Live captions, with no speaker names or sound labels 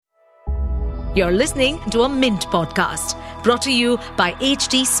You're listening to a Mint podcast brought to you by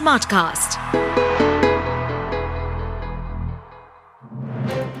HD Smartcast.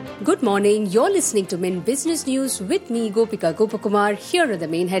 Good morning. You're listening to Mint Business News with me, Gopika Gopakumar. Here are the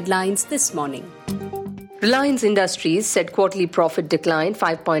main headlines this morning. Reliance Industries said quarterly profit declined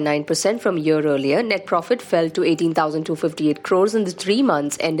 5.9% from a year earlier. Net profit fell to 18,258 crores in the 3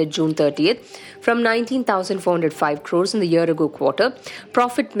 months ended June 30th from 19,405 crores in the year-ago quarter.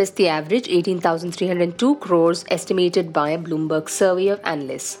 Profit missed the average 18,302 crores estimated by a Bloomberg survey of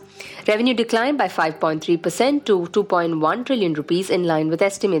analysts. Revenue declined by 5.3% to 2.1 trillion rupees in line with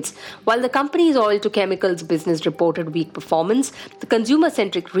estimates. While the company's oil to chemicals business reported weak performance, the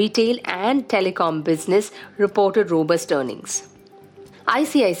consumer-centric retail and telecom business reported robust earnings.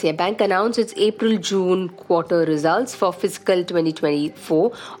 ICICI Bank announced its April-June quarter results for fiscal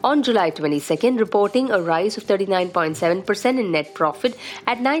 2024 on July 22nd, reporting a rise of 39.7% in net profit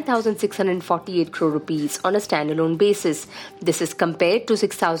at 9,648 crore rupees on a standalone basis. This is compared to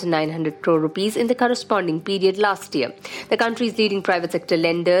 6,900 crore rupees in the corresponding period last year. The country's leading private sector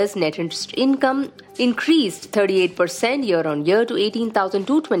lenders' net interest income increased 38% year-on-year to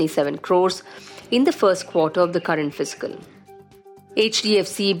 18,227 crores in the first quarter of the current fiscal.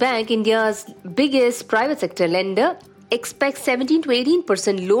 HDFC Bank, India's biggest private sector lender, expects 17 to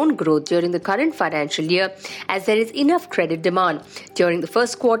 18% loan growth during the current financial year as there is enough credit demand. During the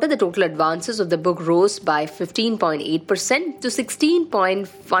first quarter, the total advances of the book rose by 15.8% to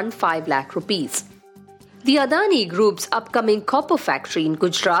 16.15 lakh rupees. The Adani Group's upcoming copper factory in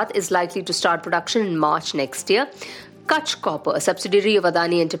Gujarat is likely to start production in March next year. Kutch Copper, a subsidiary of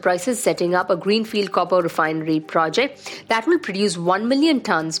Adani Enterprises, setting up a greenfield copper refinery project that will produce 1 million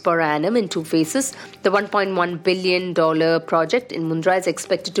tons per annum in 2 phases. The $1.1 billion project in Mundra is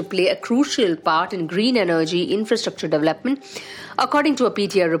expected to play a crucial part in green energy infrastructure development. According to a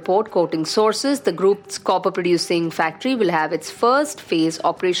PTI report quoting sources, the group's copper-producing factory will have its first phase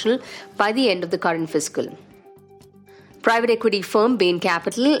operational by the end of the current fiscal. Private equity firm Bain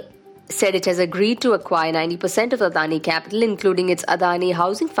Capital said it has agreed to acquire 90% of Adani Capital, including its Adani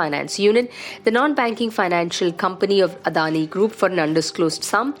Housing Finance unit, the non-banking financial company of Adani Group, for an undisclosed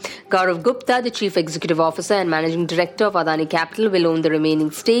sum. Gaurav Gupta, the Chief Executive Officer and Managing Director of Adani Capital, will own the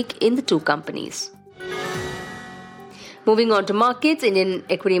remaining stake in the 2 companies. Moving on to markets, Indian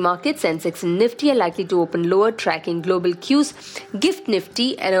equity markets, Sensex and Nifty are likely to open lower, tracking global cues. GIFT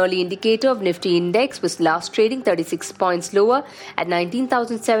Nifty, an early indicator of Nifty index, was last trading 36 points lower at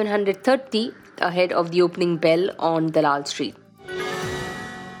 19,730 ahead of the opening bell on Dalal Street.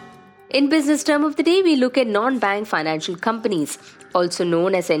 In business term of the day, we look at non-bank financial companies, also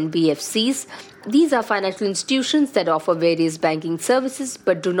known as NBFCs. These are financial institutions that offer various banking services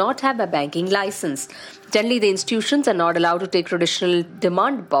but do not have a banking license. Generally, the institutions are not allowed to take traditional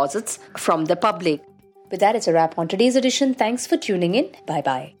demand deposits from the public. With that, it's a wrap on today's edition. Thanks for tuning in.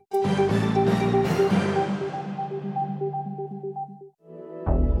 Bye-bye.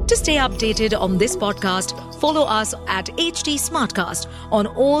 To stay updated on this podcast, follow us at HD Smartcast on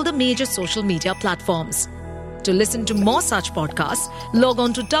all the major social media platforms. To listen to more such podcasts, log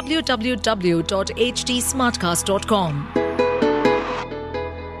on to www.hdsmartcast.com.